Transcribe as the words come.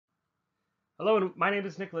Hello, my name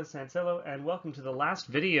is Nicholas Sancello, and welcome to the last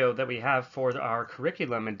video that we have for our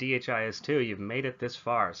curriculum in DHIS2. You've made it this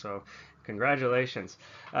far, so congratulations.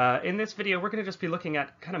 In this video, we're going to just be looking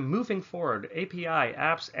at kind of moving forward, API,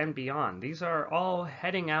 apps, and beyond. These are all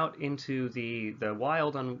heading out into the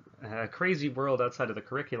wild and crazy world outside of the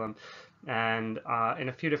curriculum, and in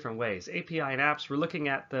a few different ways. API and apps, we're looking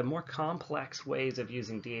at the more complex ways of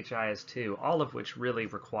using DHIS2, all of which really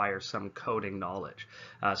require some coding knowledge.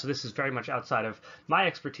 So this is very much outside of my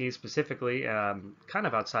expertise specifically, kind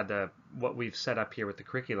of outside what we've set up here with the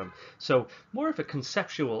curriculum. So more of a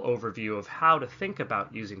conceptual overview of how to think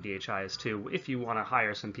about using DHIS2 if you want to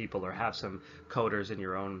hire some people or have some coders in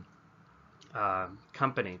your own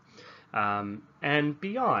company. And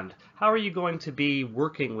beyond, how are you going to be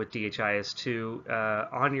working with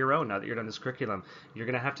DHIS2 on your own now that you're done this curriculum? You're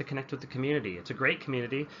going to have to connect with the community. It's a great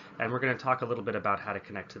community, and we're going to talk a little bit about how to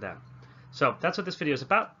connect to them. So that's what this video is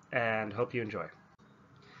about, and hope you enjoy.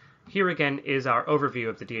 Here again is our overview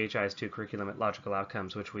of the DHIS2 curriculum at Logical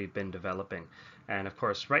Outcomes, which we've been developing. And of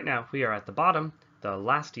course, right now we are at the bottom, the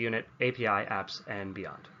last unit, API, apps, and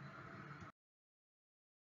beyond.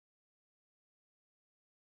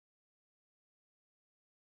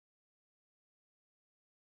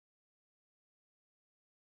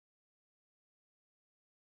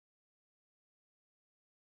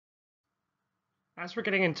 As we're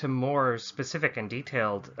getting into more specific and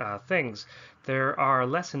detailed things, there are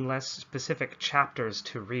less and less specific chapters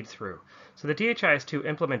to read through. So the DHIS2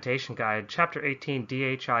 Implementation Guide, Chapter 18,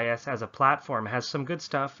 DHIS as a Platform, has some good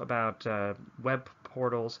stuff about web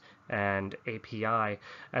portals and API,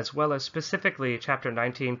 as well as specifically Chapter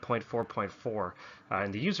 19.4.4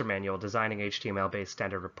 in the user manual, Designing HTML-based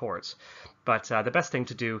Standard Reports. But the best thing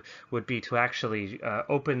to do would be to actually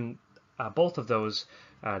open both of those,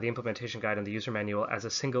 the implementation guide and the user manual, as a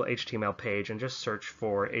single HTML page and just search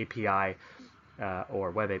for API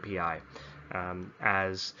or Web API,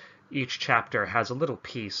 as each chapter has a little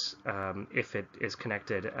piece if it is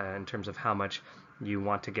connected in terms of how much you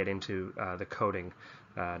want to get into the coding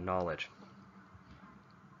knowledge.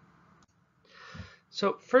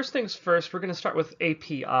 So first things first, we're going to start with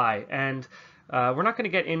API, and we're not going to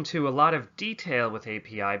get into a lot of detail with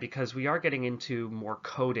API because we are getting into more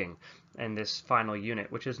coding in this final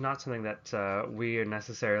unit, which is not something that we are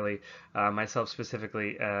necessarily, myself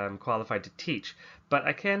specifically, qualified to teach. But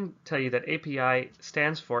I can tell you that API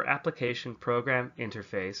stands for Application Program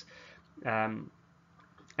Interface, and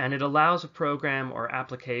it allows a program or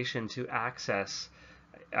application to access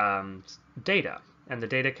data. And the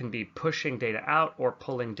data can be pushing data out or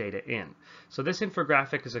pulling data in. So this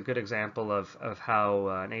infographic is a good example of how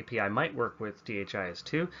an API might work with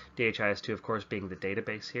DHIS2. DHIS2, of course, being the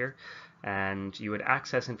database here. And you would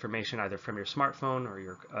access information either from your smartphone or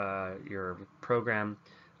your program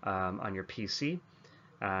on your PC.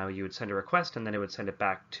 You would send a request, and then it would send it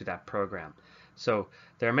back to that program. So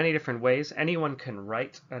there are many different ways. Anyone can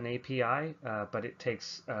write an API, but it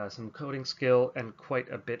takes some coding skill and quite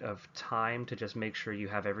a bit of time to just make sure you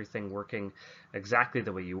have everything working exactly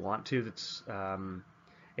the way you want to.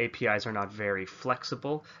 APIs are not very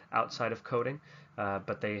flexible outside of coding,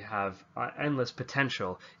 but they have endless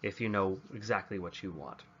potential if you know exactly what you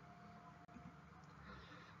want.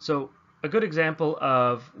 So a good example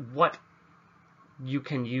of what you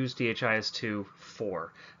can use DHIS2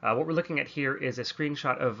 for. What we're looking at here is a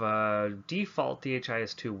screenshot of a default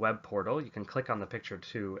DHIS2 web portal. You can click on the picture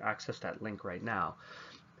to access that link right now.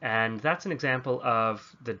 And that's an example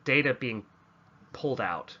of the data being pulled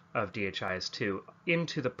out of DHIS2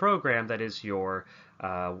 into the program that is your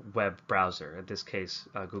web browser, in this case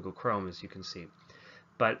Google Chrome, as you can see.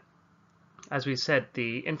 But as we said,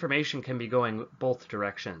 the information can be going both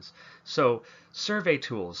directions. So survey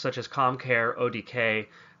tools such as ComCare, ODK,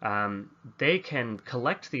 they can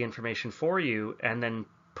collect the information for you and then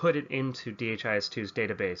put it into DHIS2's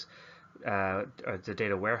database, the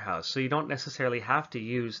data warehouse. So you don't necessarily have to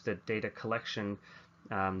use the data collection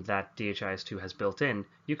that DHIS2 has built in.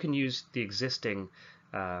 You can use the existing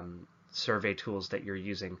survey tools that you're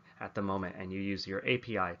using at the moment, and you use your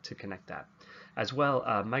API to connect that. As well,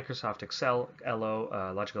 Microsoft Excel,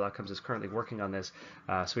 LO, Logical Outcomes is currently working on this,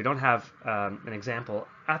 so we don't have an example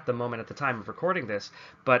at the moment at the time of recording this,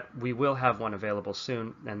 but we will have one available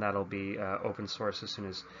soon, and that'll be open source as soon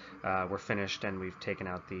as we're finished and we've taken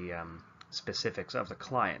out the specifics of the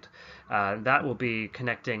client. That will be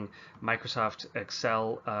connecting Microsoft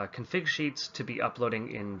Excel config sheets to be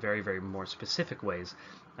uploading in very, very more specific ways,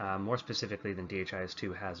 more specifically than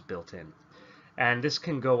DHIS2 has built in. And this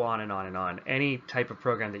can go on and on and on. Any type of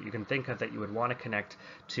program that you can think of that you would want to connect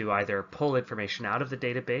to either pull information out of the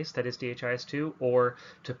database, that is DHIS2, or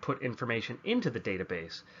to put information into the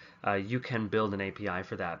database, you can build an API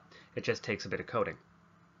for that. It just takes a bit of coding.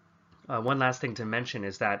 One last thing to mention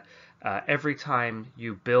is that every time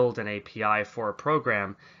you build an API for a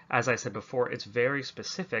program, as I said before, it's very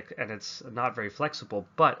specific and it's not very flexible,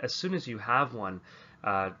 but as soon as you have one,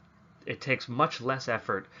 it takes much less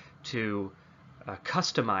effort to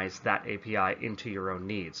customize that API into your own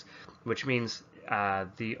needs, which means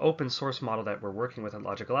the open source model that we're working with at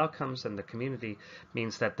Logical Outcomes and the community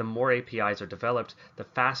means that the more APIs are developed, the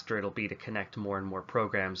faster it'll be to connect more and more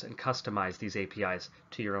programs and customize these APIs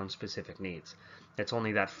to your own specific needs. It's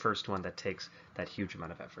only that first one that takes that huge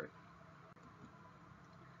amount of effort.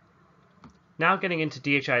 Now getting into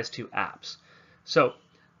DHIS2 apps. So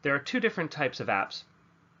there are two different types of apps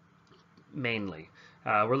mainly.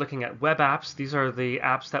 We're looking at web apps. These are the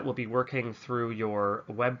apps that will be working through your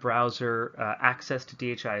web browser access to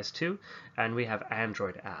DHIS2, and we have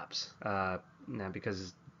Android apps now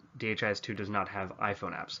because DHIS2 does not have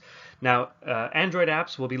iPhone apps. Now, Android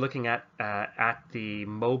apps we'll be looking at the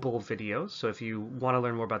mobile videos. So if you want to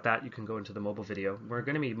learn more about that, you can go into the mobile video. We're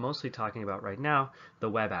going to be mostly talking about right now the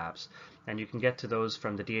web apps, and you can get to those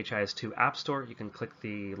from the DHIS2 App Store. You can click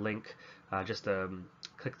the link,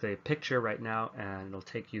 click the picture right now, and it'll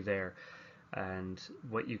take you there. And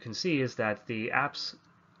what you can see is that the apps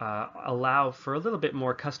allow for a little bit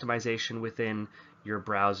more customization within your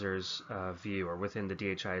browser's view or within the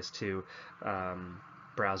DHIS2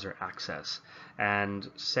 browser access. And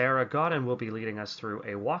Sarah Godin will be leading us through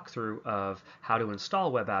a walkthrough of how to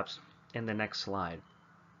install web apps in the next slide.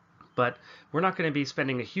 But we're not going to be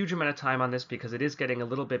spending a huge amount of time on this because it is getting a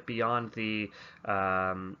little bit beyond the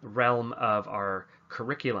realm of our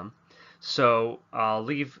curriculum. So I'll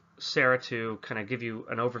leave Sarah to kind of give you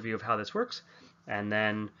an overview of how this works, and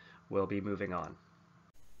then we'll be moving on.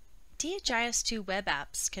 DHIS2 web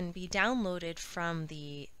apps can be downloaded from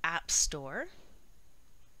the App Store,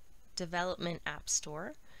 Development App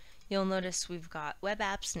Store. You'll notice we've got web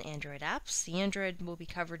apps and Android apps. The Android will be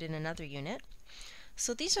covered in another unit.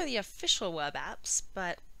 So these are the official web apps,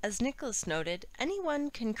 but as Nicholas noted, anyone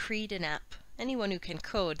can create an app, anyone who can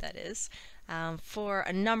code, that is, for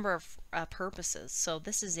a number of purposes. So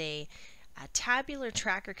this is a tabular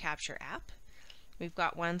tracker capture app. We've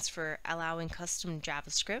got ones for allowing custom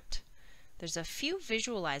JavaScript. There's a few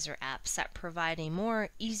visualizer apps that provide a more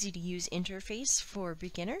easy-to-use interface for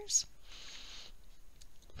beginners.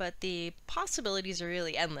 But the possibilities are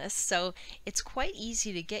really endless, so it's quite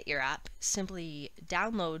easy to get your app. Simply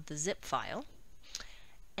download the zip file,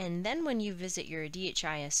 and then when you visit your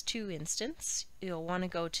DHIS2 instance, you'll want to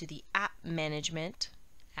go to the App Management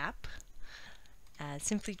app.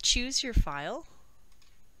 Simply choose your file,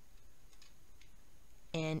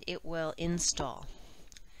 and it will install.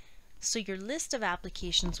 So your list of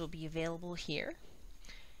applications will be available here,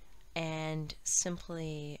 and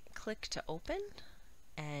simply click to open,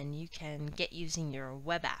 and you can get using your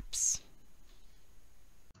web apps.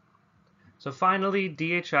 So finally,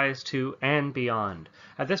 DHIS2 and beyond.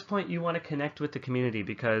 At this point, you want to connect with the community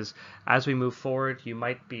because as we move forward, you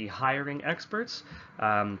might be hiring experts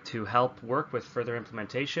to help work with further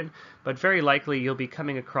implementation, but very likely you'll be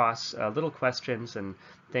coming across little questions and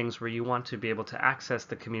things where you want to be able to access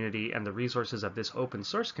the community and the resources of this open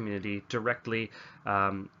source community directly,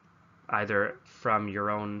 either from your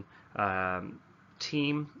own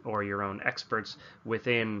team or your own experts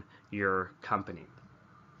within your company.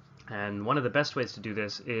 And one of the best ways to do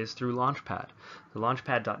this is through Launchpad. The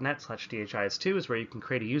launchpad.net/DHIS2 is where you can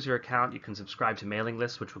create a user account, you can subscribe to mailing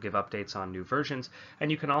lists which will give updates on new versions, and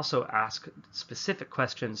you can also ask specific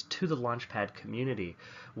questions to the Launchpad community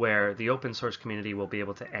where the open source community will be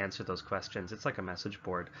able to answer those questions. It's like a message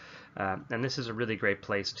board. And this is a really great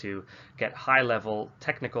place to get high-level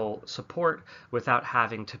technical support without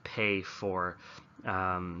having to pay for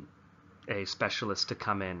a specialist to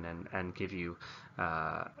come in and give you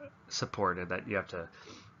support, and that you have to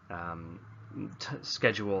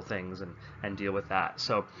schedule things and deal with that.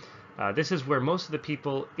 So this is where most of the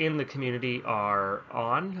people in the community are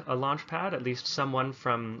on a Launchpad. At least someone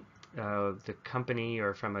from the company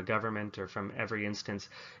or from a government or from every instance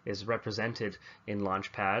is represented in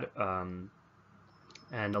Launchpad.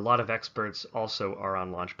 And a lot of experts also are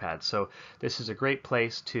on Launchpad. So this is a great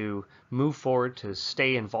place to move forward, to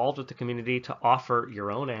stay involved with the community, to offer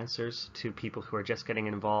your own answers to people who are just getting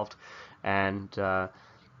involved, and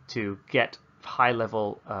to get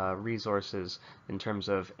high-level resources in terms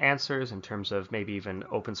of answers, in terms of maybe even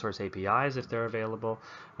open source APIs if they're available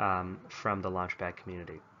from the Launchpad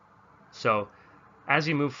community. So As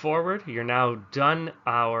you move forward, you're now done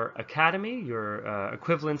our Academy, your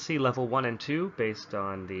equivalency level 1 and 2 based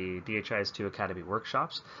on the DHIS2 Academy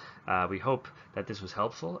workshops. We hope that this was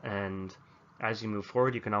helpful, and as you move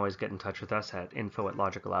forward, you can always get in touch with us at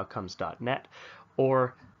info@logicaloutcomes.net,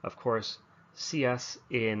 or, of course, see us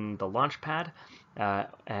in the Launchpad,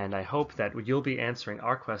 and I hope that you'll be answering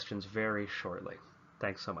our questions very shortly.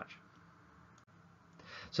 Thanks so much.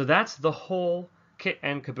 So that's the whole kit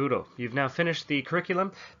and caboodle. You've now finished the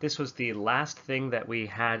curriculum. This was the last thing that we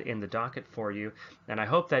had in the docket for you, and I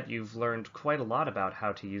hope that you've learned quite a lot about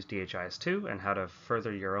how to use DHIS2 and how to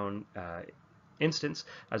further your own instance,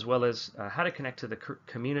 as well as how to connect to the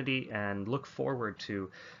community and look forward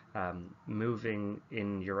to moving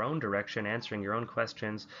in your own direction, answering your own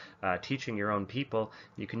questions, teaching your own people.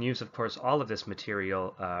 You can use, of course, all of this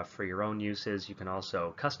material for your own uses. You can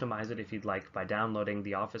also customize it if you'd like by downloading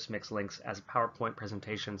the Office Mix links as PowerPoint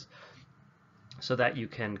presentations so that you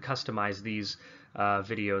can customize these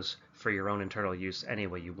videos for your own internal use any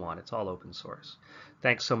way you want. It's all open source.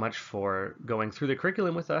 Thanks so much for going through the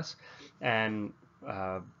curriculum with us. And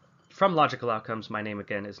from Logical Outcomes, my name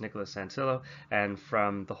again is Nicholas Sansillo, and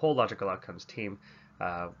from the whole Logical Outcomes team,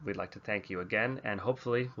 we'd like to thank you again, and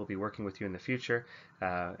hopefully we'll be working with you in the future,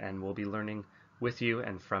 and we'll be learning with you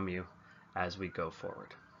and from you as we go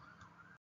forward.